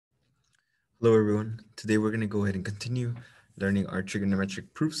Hello everyone. Today we're going to go ahead and continue learning our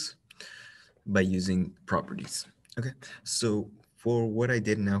trigonometric proofs by using properties. Okay, so for what I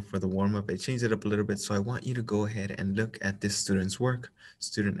did now for the warm-up, I changed it up a little bit. So I want you to go ahead and look at this student's work,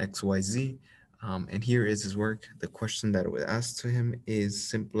 student XYZ. And here is his work. The question that was asked to him is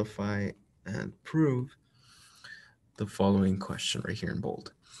simplify and prove the following question right here in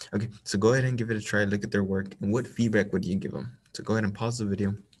bold. Okay, so go ahead and give it a try, look at their work, and what feedback would you give them? So go ahead and pause the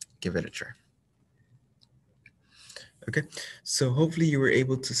video, give it a try. Okay, so hopefully you were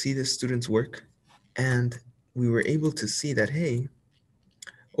able to see the student's work, and we were able to see that, hey,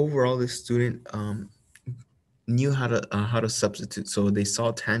 overall the student knew how to substitute. So they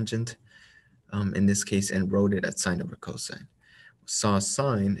saw tangent in this case and wrote it as sine over cosine. Saw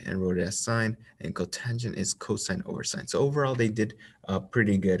sine and wrote it as sine, and cotangent is cosine over sine. So overall they did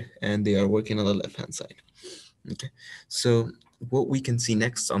pretty good, and they are working on the left hand side. Okay, so what we can see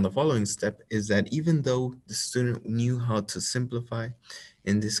next on the following step is that even though the student knew how to simplify,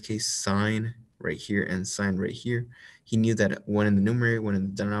 in this case sine right here and sine right here, he knew that one in the numerator, one in the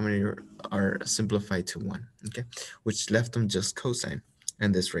denominator are simplified to one, okay, which left him just cosine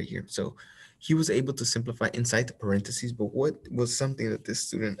and this right here. So he was able to simplify inside the parentheses, but what was something that this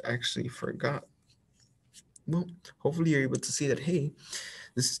student actually forgot? Well, hopefully you're able to see that, hey,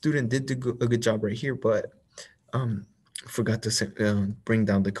 this student did do a good job right here, but um, forgot to bring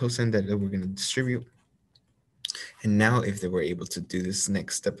down the cosine that we're going to distribute. And now if they were able to do this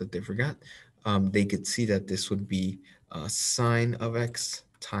next step that they forgot, they could see that this would be sine of x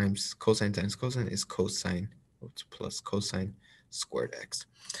times cosine is cosine plus cosine squared x,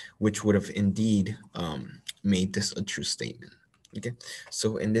 which would have indeed made this a true statement. Okay,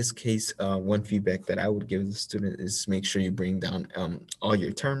 so in this case, one feedback that I would give the student is make sure you bring down all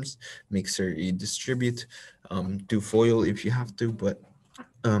your terms, make sure you distribute, do FOIL if you have to, but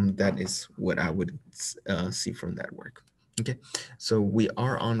that is what I would see from that work. Okay, so we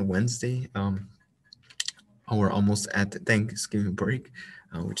are on Wednesday. We're almost at the Thanksgiving break,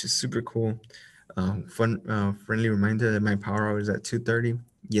 which is super cool. Friendly reminder that my power hour is at 2:30.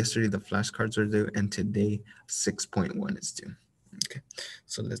 Yesterday the flashcards are due, and today 6.1 is due. Okay,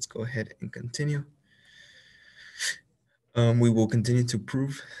 so let's go ahead and continue. We will continue to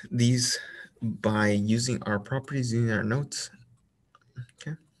prove these by using our properties, using our notes.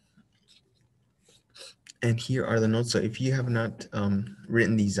 Okay. And here are the notes. So if you have not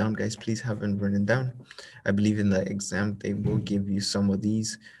written these down, guys, please have them written down. I believe in the exam, they will give you some of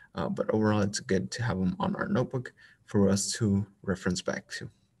these, but overall, it's good to have them on our notebook for us to reference back to.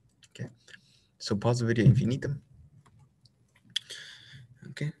 Okay, so pause the video if you need them.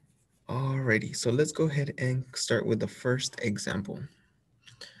 Okay, alrighty, so let's go ahead and start with the first example.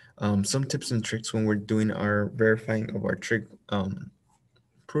 Some tips and tricks when we're doing our verifying of our trig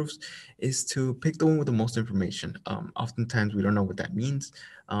proofs is to pick the one with the most information. Oftentimes we don't know what that means.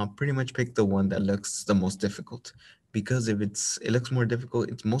 Pretty much pick the one that looks the most difficult, because if it looks more difficult,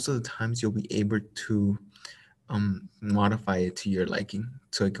 it's most of the times you'll be able to modify it to your liking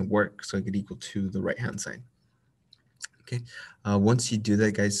so it can work, so it could equal to the right hand side. Okay, once you do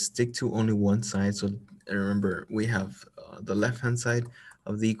that, guys, stick to only one side. So remember, we have the left hand side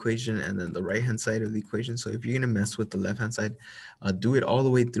of the equation and then the right hand side of the equation. So if you're gonna mess with the left hand side, do it all the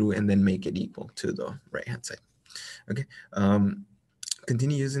way through and then make it equal to the right hand side. Okay,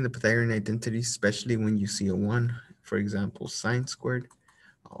 continue using the Pythagorean identities, especially when you see a 1, for example, sine squared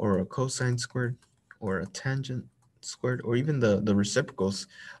or a cosine squared or a tangent squared, or even the reciprocals,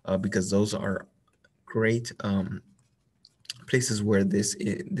 because those are great places where this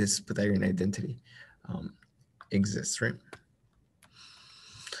Pythagorean identity exists, right?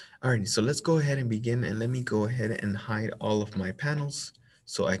 Alrighty, so let's go ahead and begin, and let me go ahead and hide all of my panels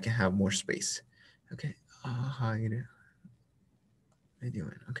so I can have more space. Okay, I'll hide video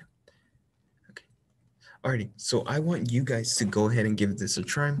in. Okay. Okay. Alrighty, so I want you guys to go ahead and give this a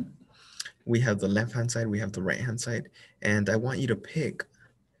try. We have the left hand side, we have the right hand side, and I want you to pick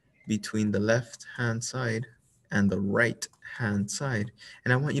between the left hand side and the right hand side.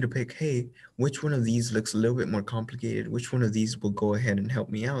 And I want you to pick, hey, which one of these looks a little bit more complicated? Which one of these will go ahead and help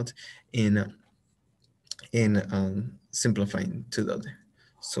me out in simplifying to the other?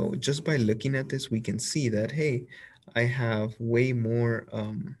 So just by looking at this, we can see that, hey, I have way more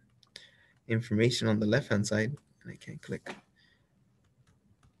information on the left hand side, and I can't click.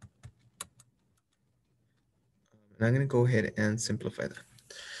 And I'm going to go ahead and simplify that.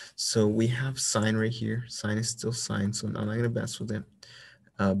 So we have sine right here. Sine is still sine, so I'm not going to mess with it.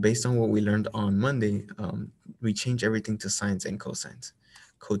 Based on what we learned on Monday, we change everything to sines and cosines.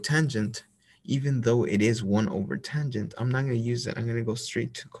 Cotangent, even though it is 1 over tangent, I'm not going to use it. I'm going to go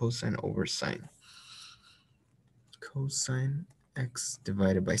straight to cosine over sine. Cosine x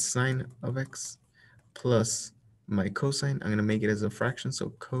divided by sine of x plus my cosine. I'm going to make it as a fraction. So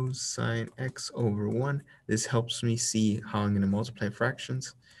cosine x over 1. This helps me see how I'm going to multiply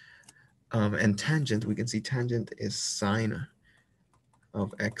fractions. And tangent, we can see tangent is sine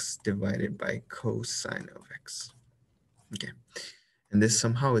of x divided by cosine of x. Okay. And this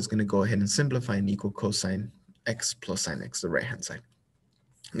somehow is going to go ahead and simplify and equal cosine x plus sine x, the right-hand side.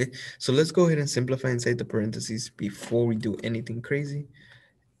 Okay, so let's go ahead and simplify inside the parentheses before we do anything crazy.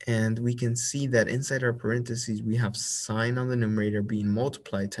 And we can see that inside our parentheses, we have sine on the numerator being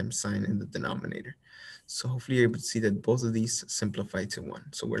multiplied times sine in the denominator. So hopefully you're able to see that both of these simplify to 1.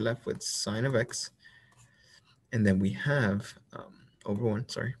 So we're left with sine of x. And then we have, over 1,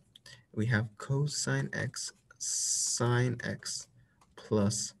 sorry. We have cosine x sine x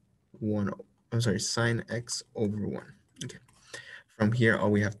plus 1, I'm sorry, sine x over 1. Okay. From here, all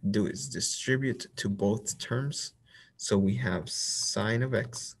we have to do is distribute to both terms. So we have sine of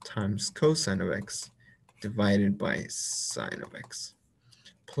x times cosine of x divided by sine of x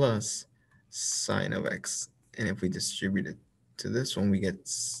plus sine of x. And if we distribute it to this one, we get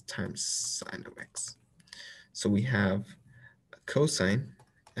times sine of x. So we have cosine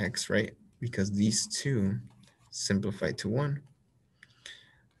x, right? Because these two simplify to 1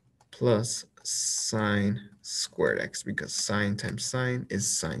 plus sine squared x, because sine times sine is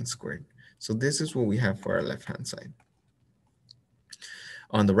sine squared. So this is what we have for our left-hand side.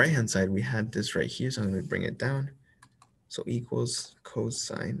 On the right-hand side, we had this right here, so I'm going to bring it down. So equals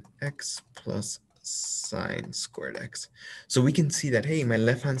cosine x plus sine squared x. So we can see that, hey, my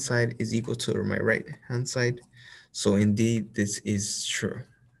left-hand side is equal to my right-hand side. So indeed, this is true.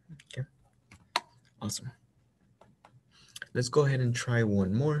 Okay, awesome. Let's go ahead and try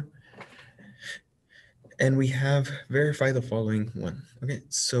one more. And we have verify the following one. Okay,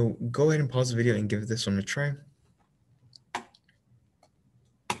 so go ahead and pause the video and give this one a try.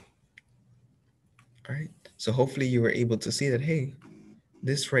 All right, so hopefully you were able to see that, hey,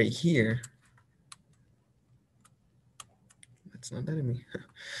 this right here, that's not letting me.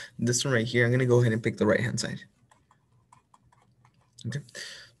 This one right here, I'm gonna go ahead and pick the right-hand side. Okay,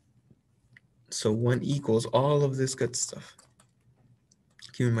 so 1 equals all of this good stuff.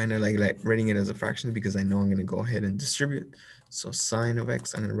 Keep in mind I like writing it as a fraction because I know I'm gonna go ahead and distribute. So sine of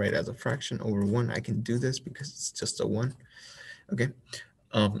x, I'm gonna write as a fraction over 1. I can do this because it's just a 1. Okay,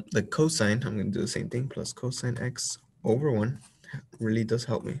 the cosine, I'm going to do the same thing, plus cosine x over 1 really does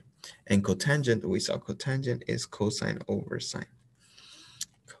help me. And cotangent, we saw cotangent is cosine over sine.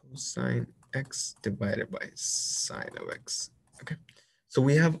 Cosine x divided by sine of x. Okay, so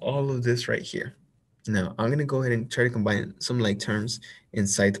we have all of this right here. Now, I'm going to go ahead and try to combine some like terms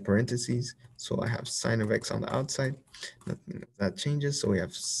inside the parentheses. So I have sine of x on the outside. Nothing that changes. So we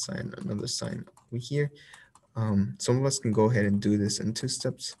have sine, another sine over here. Some of us can go ahead and do this in 2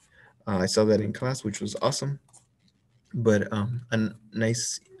 steps. I saw that in class, which was awesome. But a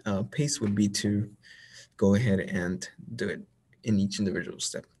nice pace would be to go ahead and do it in each individual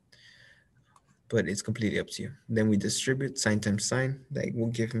step. But it's completely up to you. Then we distribute sine times sine. That will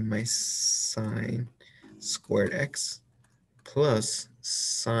give me my sine squared x plus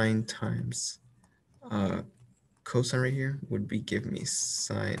sine times cosine right here would be give me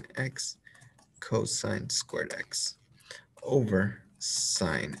sine x cosine squared x over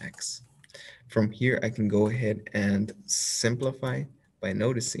sine x. From here, I can go ahead and simplify by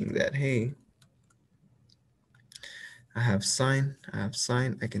noticing that, hey, I have sine,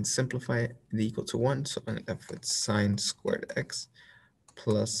 I can simplify it equal to 1. So I'm left with sine squared x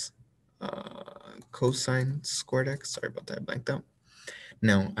plus cosine squared x. Sorry about that, I blanked out.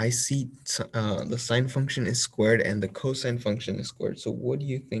 Now I see the sine function is squared and the cosine function is squared. So what do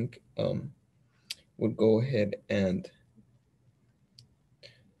you think would go ahead and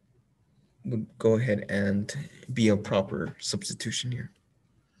be a proper substitution here?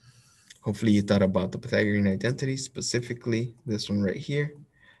 Hopefully you thought about the Pythagorean identity, specifically this one right here.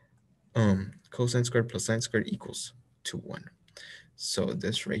 Cosine squared plus sine squared equals to 1. So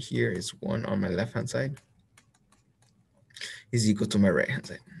this right here is 1 on my left-hand side is equal to my right-hand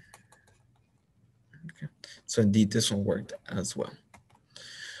side. Okay. So indeed, this one worked as well.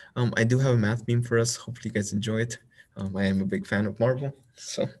 I do have a math beam for us. Hopefully you guys enjoy it. I am a big fan of Marvel,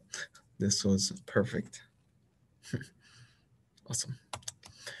 so this was perfect. Awesome.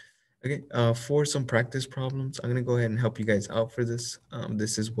 Okay, for some practice problems, I'm gonna go ahead and help you guys out for this.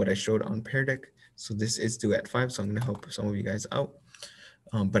 This is what I showed on Pear Deck. So this is due at 5, so I'm gonna help some of you guys out.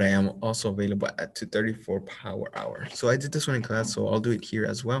 But I am also available at 2:30 for Power Hour. So I did this one in class, so I'll do it here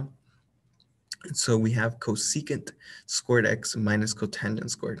as well. So we have cosecant squared x minus cotangent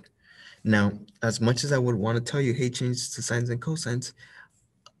squared. Now, as much as I would want to tell you, hey, change to sines and cosines,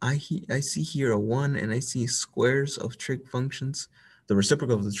 I see here a 1 and I see squares of trig functions, the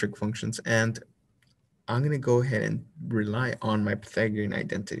reciprocal of the trig functions, and I'm going to go ahead and rely on my Pythagorean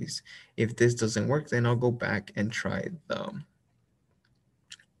identities. If this doesn't work, then I'll go back and try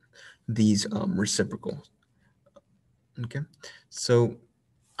these reciprocals. Okay, so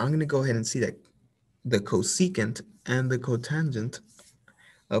I'm going to go ahead and see that the cosecant and the cotangent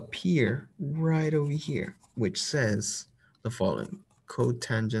appear right over here, which says the following: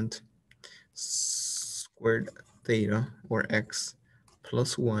 cotangent squared theta, or x,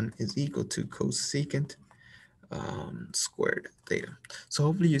 plus 1 is equal to cosecant squared theta. So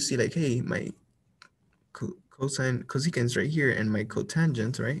hopefully you see like, hey, my cosecant is right here and my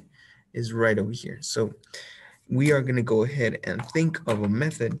cotangent, right, is right over here. So we are going to go ahead and think of a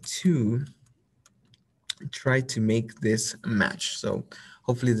method to try to make this match. So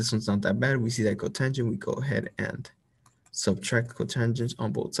hopefully this one's not that bad. We see that cotangent, we go ahead and subtract cotangent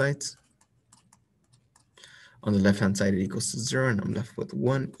on both sides. On the left-hand side, it equals to 0, and I'm left with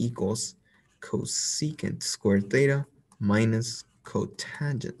 1 equals cosecant squared theta minus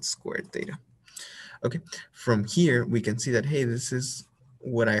cotangent squared theta. Okay, from here, we can see that, hey, this is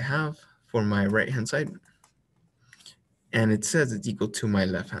what I have for my right-hand side, and it says it's equal to my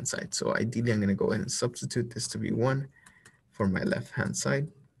left-hand side. So ideally, I'm going to go ahead and substitute this to be 1 for my left-hand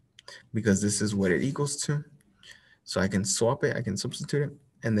side, because this is what it equals to. So I can swap it, I can substitute it,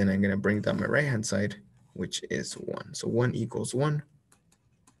 and then I'm going to bring down my right-hand side, which is 1. So 1 equals 1.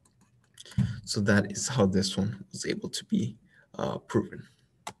 So that is how this one was able to be proven.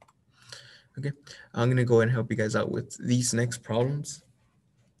 Okay, I'm going to go ahead and help you guys out with these next problems.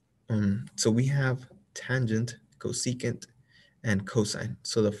 So we have tangent, cosecant, and cosine.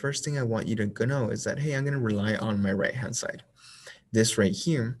 So the first thing I want you to know is that, hey, I'm going to rely on my right-hand side. This right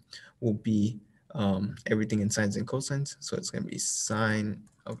here will be everything in sines and cosines. So it's going to be sine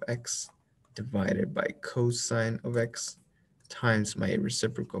of x divided by cosine of x times my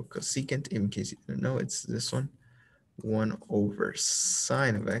reciprocal cosecant. In case you didn't know, it's this one. 1 over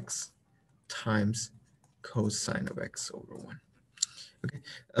sine of x times cosine of x over 1. Okay,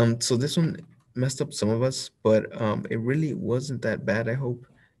 so this one messed up some of us, but it really wasn't that bad, I hope.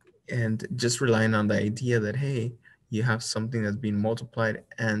 And just relying on the idea that, hey, you have something that's being multiplied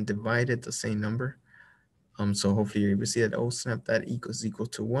and divided the same number. So hopefully you're able to see that, oh snap, that equals equal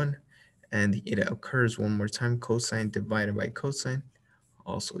to 1. And it occurs one more time, cosine divided by cosine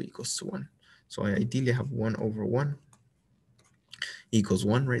also equals to 1. So I ideally have 1 over 1 equals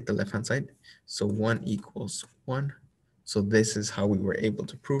 1, right, the left-hand side. So 1 equals 1. So this is how we were able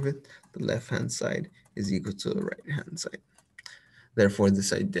to prove it. The left-hand side is equal to the right-hand side. Therefore,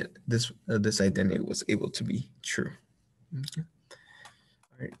 this identity was able to be true. Okay.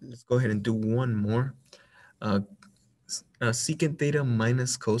 All right, let's go ahead and do one more. Secant theta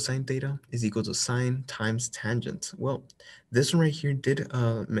minus cosine theta is equal to sine times tangent. Well, this one right here did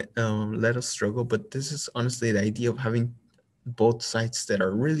let us struggle, but this is honestly the idea of having both sides that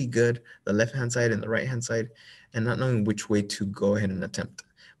are really good, the left-hand side and the right-hand side, and not knowing which way to go ahead and attempt.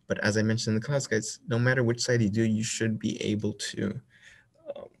 But as I mentioned in the class, guys, no matter which side you do, you should be able to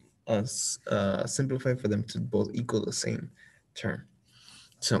simplify for them to both equal the same term.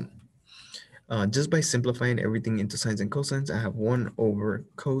 So just by simplifying everything into sines and cosines, I have 1 over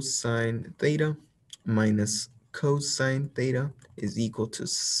cosine theta minus cosine theta is equal to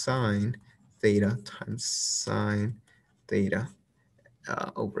sine theta times sine theta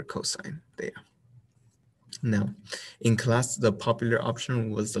over cosine theta. Now, in class, the popular option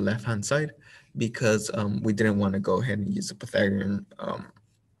was the left-hand side because we didn't want to go ahead and use the Pythagorean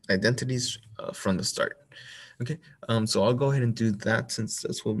identities from the start. Okay, so I'll go ahead and do that since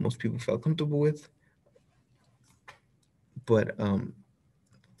that's what most people felt comfortable with. But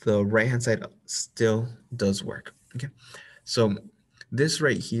the right-hand side still does work. Okay, so this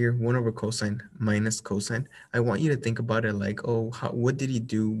right here, 1 over cosine minus cosine, I want you to think about it like, oh, what did you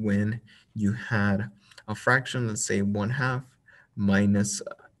do when you had a fraction, let's say 1/2 minus,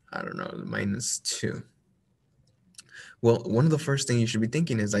 I don't know, minus 2. Well, one of the first things you should be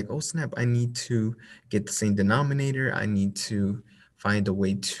thinking is like, oh snap, I need to get the same denominator. I need to find a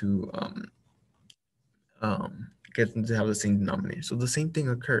way to get them to have the same denominator. So the same thing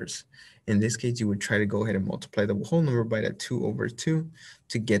occurs. In this case, you would try to go ahead and multiply the whole number by that 2 over 2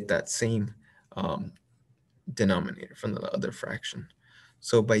 to get that same denominator from the other fraction.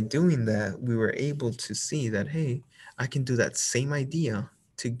 So by doing that, we were able to see that, hey, I can do that same idea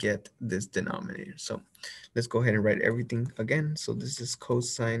to get this denominator. So let's go ahead and write everything again. So this is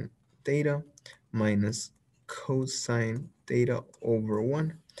cosine theta minus cosine theta over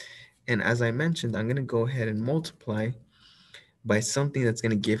 1. And as I mentioned, I'm going to go ahead and multiply by something that's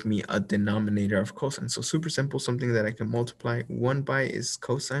going to give me a denominator of cosine. So super simple, something that I can multiply 1 by is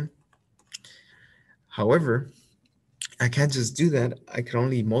cosine. However, I can't just do that. I can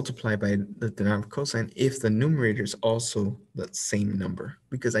only multiply by the denominator of cosine if the numerator is also the same number,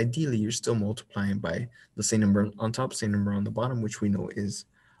 because ideally you're still multiplying by the same number on top, same number on the bottom, which we know is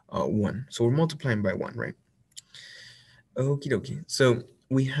 1. So we're multiplying by 1, right? Okie dokie. So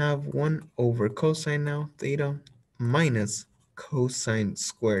we have 1 over cosine now, theta, minus cosine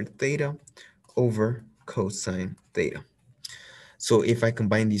squared theta over cosine theta. So if I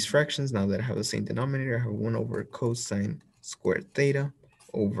combine these fractions, now that I have the same denominator, I have 1 over cosine squared theta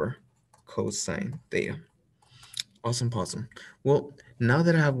over cosine theta. Awesome possum. Well, now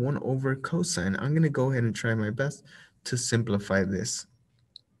that I have 1 over cosine, I'm going to go ahead and try my best to simplify this.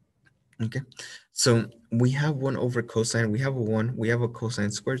 Okay, so we have 1 over cosine, we have a 1, we have a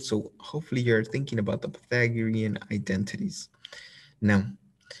cosine squared, so hopefully you're thinking about the Pythagorean identities. Now,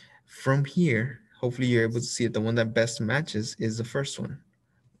 from here, hopefully you're able to see it. The one that best matches is the first one.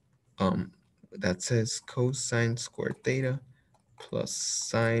 That says cosine squared theta plus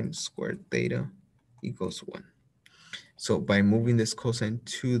sine squared theta equals 1. So by moving this cosine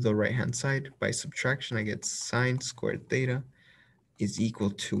to the right-hand side, by subtraction, I get sine squared theta is equal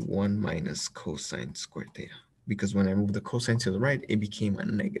to 1 minus cosine squared theta. Because when I move the cosine to the right, it became a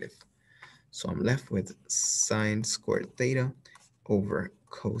negative. So I'm left with sine squared theta over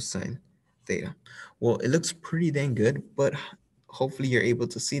cosine theta. Well, it looks pretty dang good, but hopefully you're able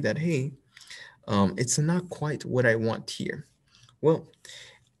to see that, hey, it's not quite what I want here. Well,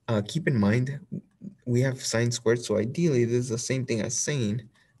 keep in mind, we have sine squared, so ideally this is the same thing as saying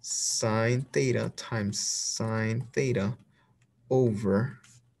sine theta times sine theta over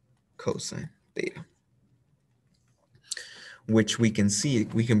cosine theta, which we can see,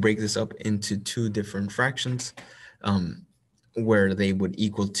 we can break this up into two different fractions where they would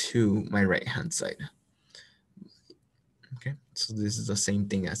equal to my right-hand side. Okay, so this is the same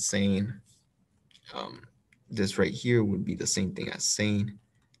thing as saying, this right here would be the same thing as saying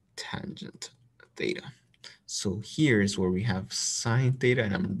tangent theta. So here is where we have sine theta,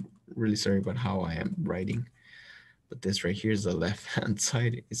 and I'm really sorry about how I am writing, but this right here is the left-hand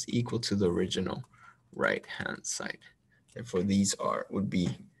side is equal to the original right-hand side. Therefore, these would be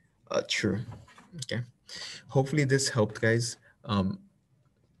true. Okay. Hopefully this helped, guys.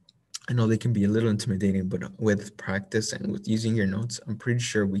 I know they can be a little intimidating, but with practice and with using your notes, I'm pretty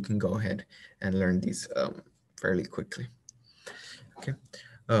sure we can go ahead and learn these fairly quickly. Okay.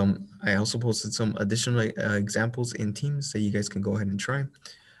 I also posted some additional examples in Teams that you guys can go ahead and try.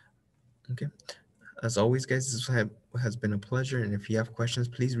 Okay. As always, guys, this has been a pleasure. And if you have questions,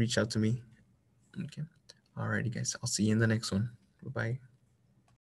 please reach out to me. Okay. Alrighty, guys. I'll see you in the next one. Bye-bye.